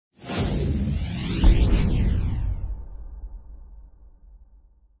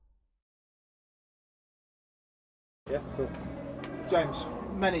Yeah, cool. James,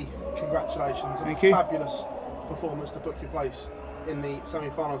 many congratulations. Thank you. Fabulous performance to book your place in the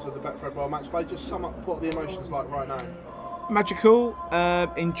semi-finals of the Betfred World Matchplay. Just sum up what the emotions like right now. Magical.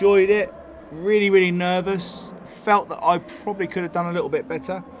 Enjoyed it. Really, really nervous. Felt that I probably could have done a little bit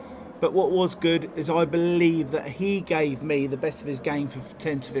better. But what was good is I believe that he gave me the best of his game for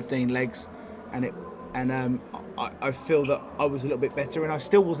 10 to 15 legs, and I feel that I was a little bit better, and I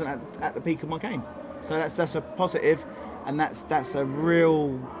still wasn't at the peak of my game. So that's a positive, and that's a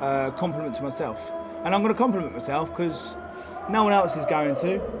real compliment to myself. And I'm going to compliment myself because no one else is going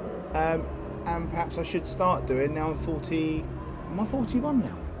to, and perhaps I should start doing. Now I'm 40. Am I 41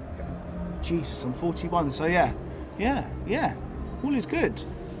 now? Jesus, I'm 41. So yeah. All is good.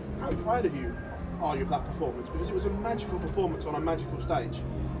 How proud of you are you of that performance? Because it was a magical performance on a magical stage.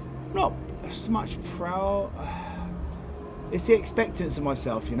 Not so much proud. It's the expectance of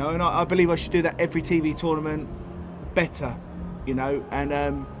myself, you know, and I believe I should do that every TV tournament better, you know,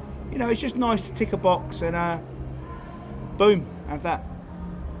 and you know, it's just nice to tick a box and boom, have that.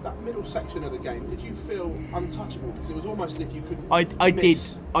 That middle section of the game, did you feel untouchable? Because it was almost as if you couldn't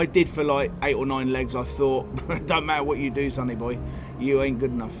I did for like 8 or 9 legs. I thought, don't matter what you do, sonny boy, you ain't good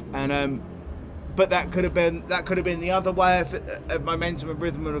enough. And but that could have been the other way if momentum and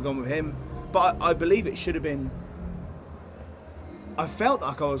rhythm would have gone with him. But I believe it should have been. I felt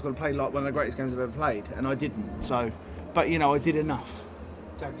like I was going to play like one of the greatest games I've ever played, and I didn't. So, but you know, I did enough.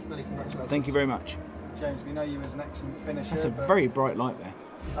 James, many congratulations. Thank you very much. James, we know you as an excellent finisher. That's a very bright light there.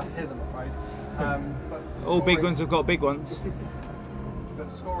 That's his, I'm afraid. But All big ones have got big ones.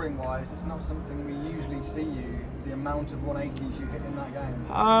 But scoring-wise, it's not something we usually see you. The amount of 180s you hit in that game.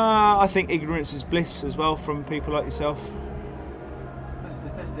 I think ignorance is bliss as well from people like yourself. But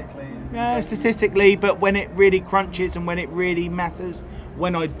statistically. Yeah, statistically, but when it really crunches and when it really matters,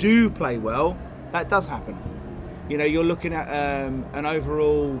 when I do play well, that does happen. You know, you're looking at an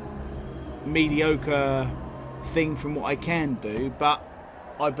overall mediocre thing from what I can do, but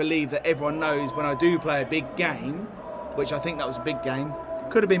I believe that everyone knows when I do play a big game, which I think that was a big game,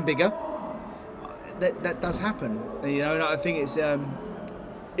 could have been bigger, that does happen. And, you know, and I think it's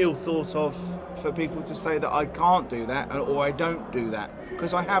ill thought of for people to say that I can't do that or I don't do that,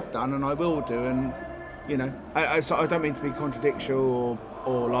 because I have done and I will do. And you know, I don't mean to be contradictory or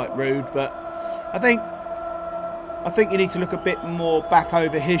like rude, but I think you need to look a bit more back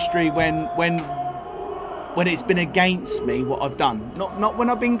over history when it's been against me what I've done. Not when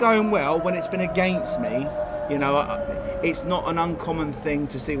I've been going well, when it's been against me. You know, it's not an uncommon thing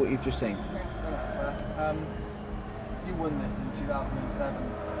to see what you've just seen. No, that's fair. You won this in 2007,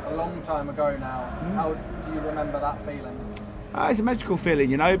 a long time ago now. How do you remember that feeling? It's a magical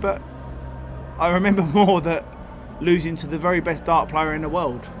feeling, you know, but I remember more that losing to the very best dart player in the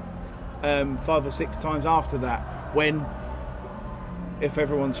world 5 or 6 times after that, when, if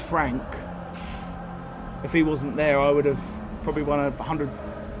everyone's frank, if he wasn't there, I would have probably won 100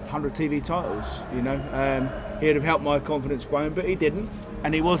 TV titles, you know. He'd have helped my confidence grow, but he didn't,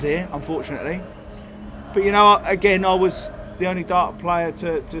 and he was here, unfortunately. But, you know, again, I was the only dart player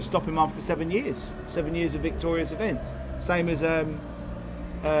to stop him after 7 years. 7 years of victorious events. Same as the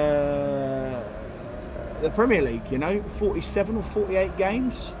Premier League, you know, 47 or 48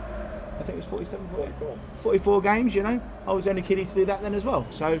 games. I think it was 47, 44 games, you know. I was the only kiddie to do that then as well.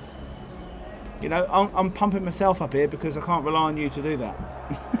 So, you know, I'm pumping myself up here because I can't rely on you to do that.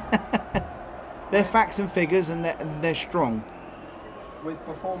 They're facts and figures, and they're strong. With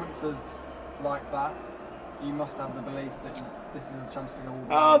performances like that, you must have the belief that this is a chance to go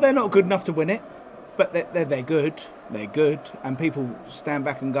all they're not good enough to win it, but they're good. They're good, and people stand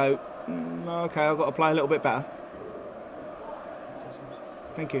back and go, okay, I've got to play a little bit better.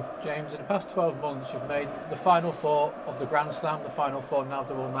 Thank you. James, in the past 12 months you've made the Final Four of the Grand Slam, the Final Four now of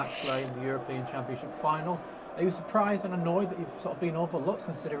the World Matchplay and the European Championship final. Are you surprised and annoyed that you've sort of been overlooked,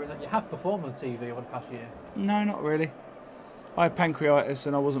 considering that you have performed on TV over the past year? No, not really. I had pancreatitis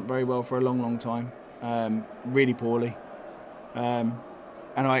and I wasn't very well for a long time. Really poorly. And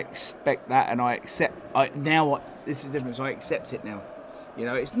I expect that, and I accept. This is different, so I accept it now. You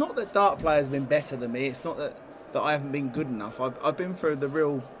know, it's not that dart players have been better than me. It's not that I haven't been good enough. I've been through the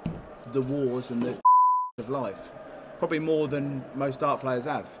wars and the of life, probably more than most dart players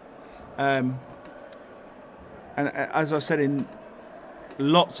have. And as I said in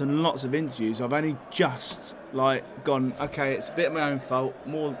lots and lots of interviews, I've only just gone, okay, it's a bit of my own fault,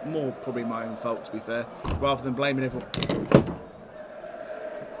 more probably my own fault, to be fair, rather than blaming everyone.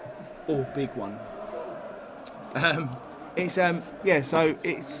 Or big one. So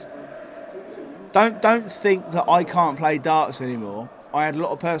it's don't think that I can't play darts anymore. I had a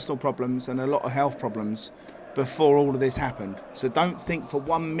lot of personal problems and a lot of health problems before all of this happened. So don't think for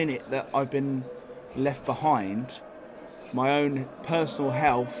 1 minute that I've been left behind. My own personal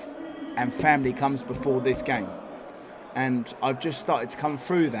health and family comes before this game. And I've just started to come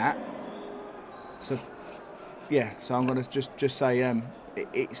through that. So, yeah, so I'm going to just say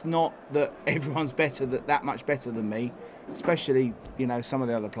it's not that everyone's better, that much better than me, especially, you know, some of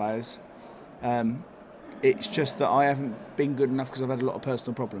the other players. It's just that I haven't been good enough because I've had a lot of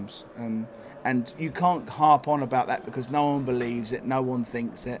personal problems. And you can't harp on about that because no one believes it, no one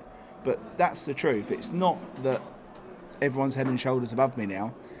thinks it. But that's the truth. It's not that everyone's head and shoulders above me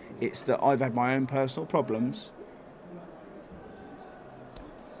now. It's that I've had my own personal problems.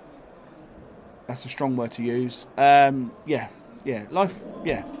 That's a strong word to use. Life's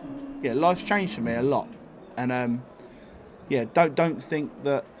changed for me a lot. And don't think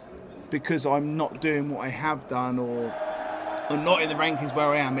that because I'm not doing what I have done or not in the rankings where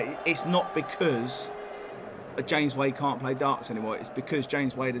I am, it's not because James Wade can't play darts anymore. It's because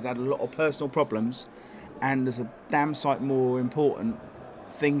James Wade has had a lot of personal problems, and there's a damn sight more important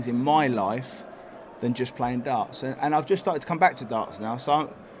things in my life than just playing darts. And I've just started to come back to darts now,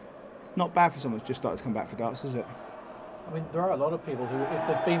 so not bad for someone who's just started to come back for darts, is it? I mean, there are a lot of people who, if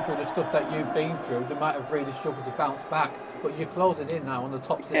they've been through the stuff that you've been through, they might have really struggled to bounce back. But you're closing in now on the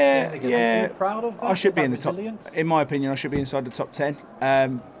top 16 again. Are you proud of that? I should be in the top. In my opinion, I should be inside the top 10.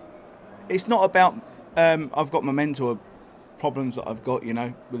 It's not about. I've got my mental problems that I've got, you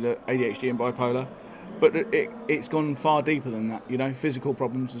know, with the ADHD and bipolar, but it's gone far deeper than that, you know, physical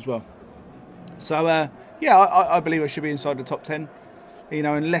problems as well. So I believe I should be inside the top 10. You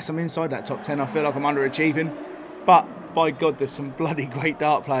know, unless I'm inside that top 10, I feel like I'm underachieving. But by God, there's some bloody great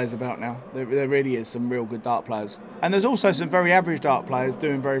dart players about now. There really is some real good dart players. And there's also some very average dart players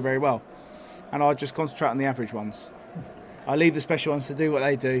doing very, very well. And I just concentrate on the average ones. I leave the special ones to do what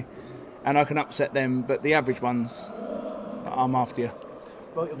they do, and I can upset them, but the average ones, I'm after you.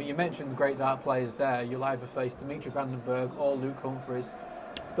 Well, I mean, you mentioned great dart players there. You'll either face Dimitri Bergh or Luke Humphries.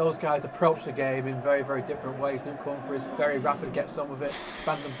 Those guys approach the game in very, very different ways. Luke Humphries, very rapid, gets on with it.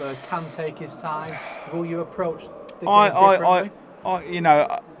 Bergh can take his time. Will you approach the game differently?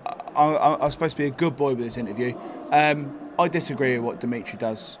 I'm supposed to be a good boy with this interview. I disagree with what Dimitri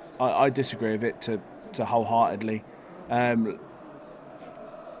does. I disagree with it to wholeheartedly.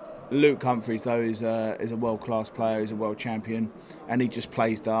 Luke Humphries, though, is a world-class player. He's a world champion, and he just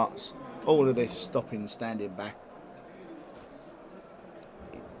plays darts. All of this stopping, standing back.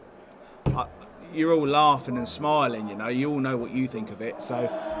 You're all laughing and smiling, you know. You all know what you think of it. So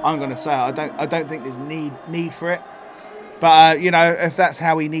I'm going to say I don't think there's need for it. But you know, if that's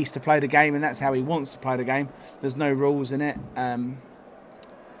how he needs to play the game and that's how he wants to play the game, there's no rules in it.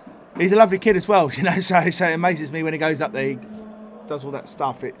 He's a lovely kid as well, you know. So it amazes me when he goes up there, he does all that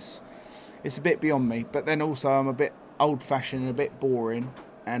stuff. It's a bit beyond me. But then also I'm a bit old-fashioned and a bit boring.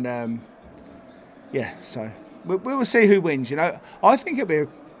 And so we will see who wins. You know, I think it'll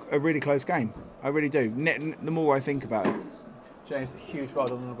be a really close game. I really do. The more I think about it. James, huge well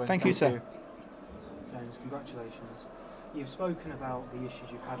done on the win. Thank you, sir. James, congratulations. You've spoken about the issues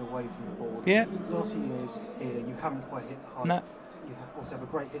you've had away from the board. Yeah. The last few years here, you haven't quite hit the height. No. You've also have a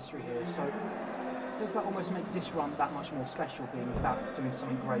great history here. So does that almost make this run that much more special, being back doing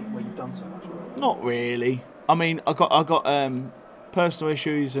something great where you've done so much? Not really. I mean, I got personal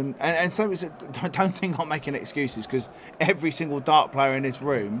issues and so don't think I'm making excuses, because every single dart player in this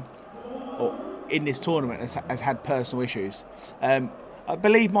room or in this tournament has had personal issues. I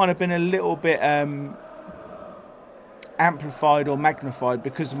believe mine have been a little bit amplified or magnified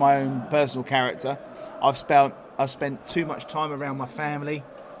because of my own personal character. I've spent too much time around my family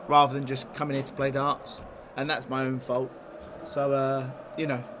rather than just coming here to play darts, and that's my own fault. So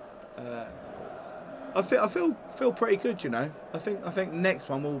I feel pretty good, you know. I think next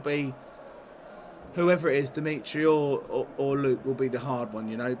one will be whoever it is, Dimitri or Luke, will be the hard one,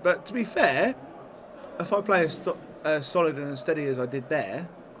 you know. But to be fair, if I play as solid and as steady as I did there,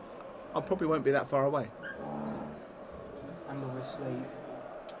 I probably won't be that far away. And obviously,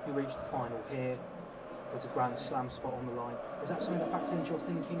 you reached the final here. There's a Grand Slam spot on the line. Is that something that factors into your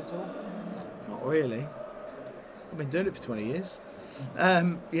thinking at all? Not really. I've been doing it for 20 years.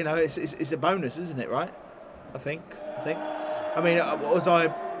 You know, it's a bonus, isn't it? Right? I think. I mean, what was I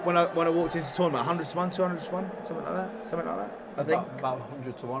when I walked into the tournament? 100 to 1, 200 to 1, something like that. I think about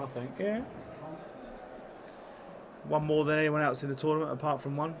 100 to 1. I think. Yeah. One more than anyone else in the tournament, apart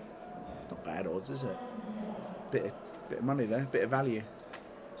from one. It's not bad odds, is it? Bit of money there, bit of value.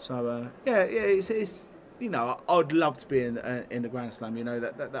 So it's you know, I'd love to be in the Grand Slam. You know,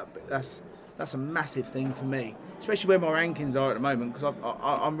 that's a massive thing for me, especially where my rankings are at the moment, because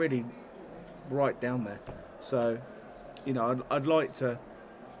I'm really right down there. So, you know, I'd like to.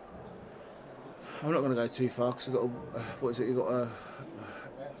 I'm not going to go too far because I've got to, what is it?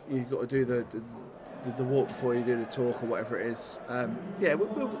 You've got to do the walk before you do the talk or whatever it is. Yeah,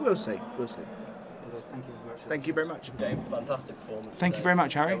 we'll see. We'll see. Thank you very much. Thank you very much. James, fantastic performance. Thank you very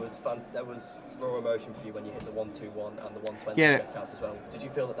much, Harry. There was raw emotion for you when you hit the 1-2-1 and the 120 Yeah. checkouts as well. Did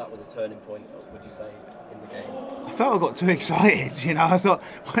you feel that was a turning point, would you say, in the game? I felt I got too excited, you know. I thought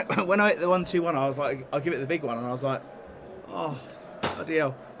when I hit the 1-2-1, I was like, I'll give it the big one, and I was like, oh, bloody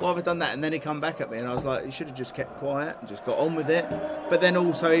hell, why have I done that? And then he come back at me, and I was like, you should have just kept quiet and just got on with it. But then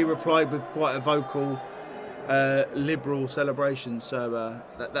also he replied with quite a vocal, liberal celebration, so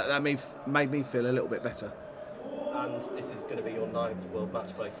that made me feel a little bit better. And this is going to be your 9th World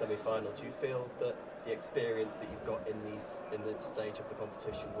Matchplay semi-final. Do you feel that the experience that you've got in the stage of the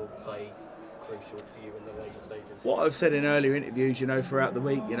competition will play crucial for you in the later stages? What I've said in earlier interviews, you know, throughout the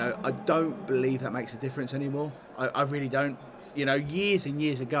week, you know, I don't believe that makes a difference anymore. I really don't. You know, years and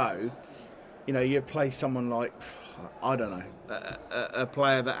years ago, you know, you play someone like, I don't know, a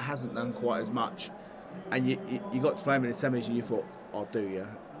player that hasn't done quite as much, and you got to play him in the semis and you thought, I'll do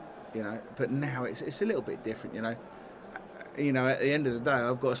you know. But now it's a little bit different, you know. You know, at the end of the day,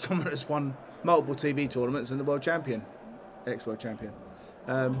 I've got someone that's won multiple TV tournaments and the world champion, ex-world champion.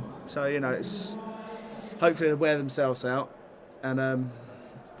 So, you know, it's hopefully they'll wear themselves out, and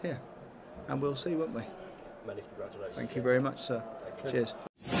yeah, and we'll see, won't we? Many congratulations. Thank you very much, sir. Cheers.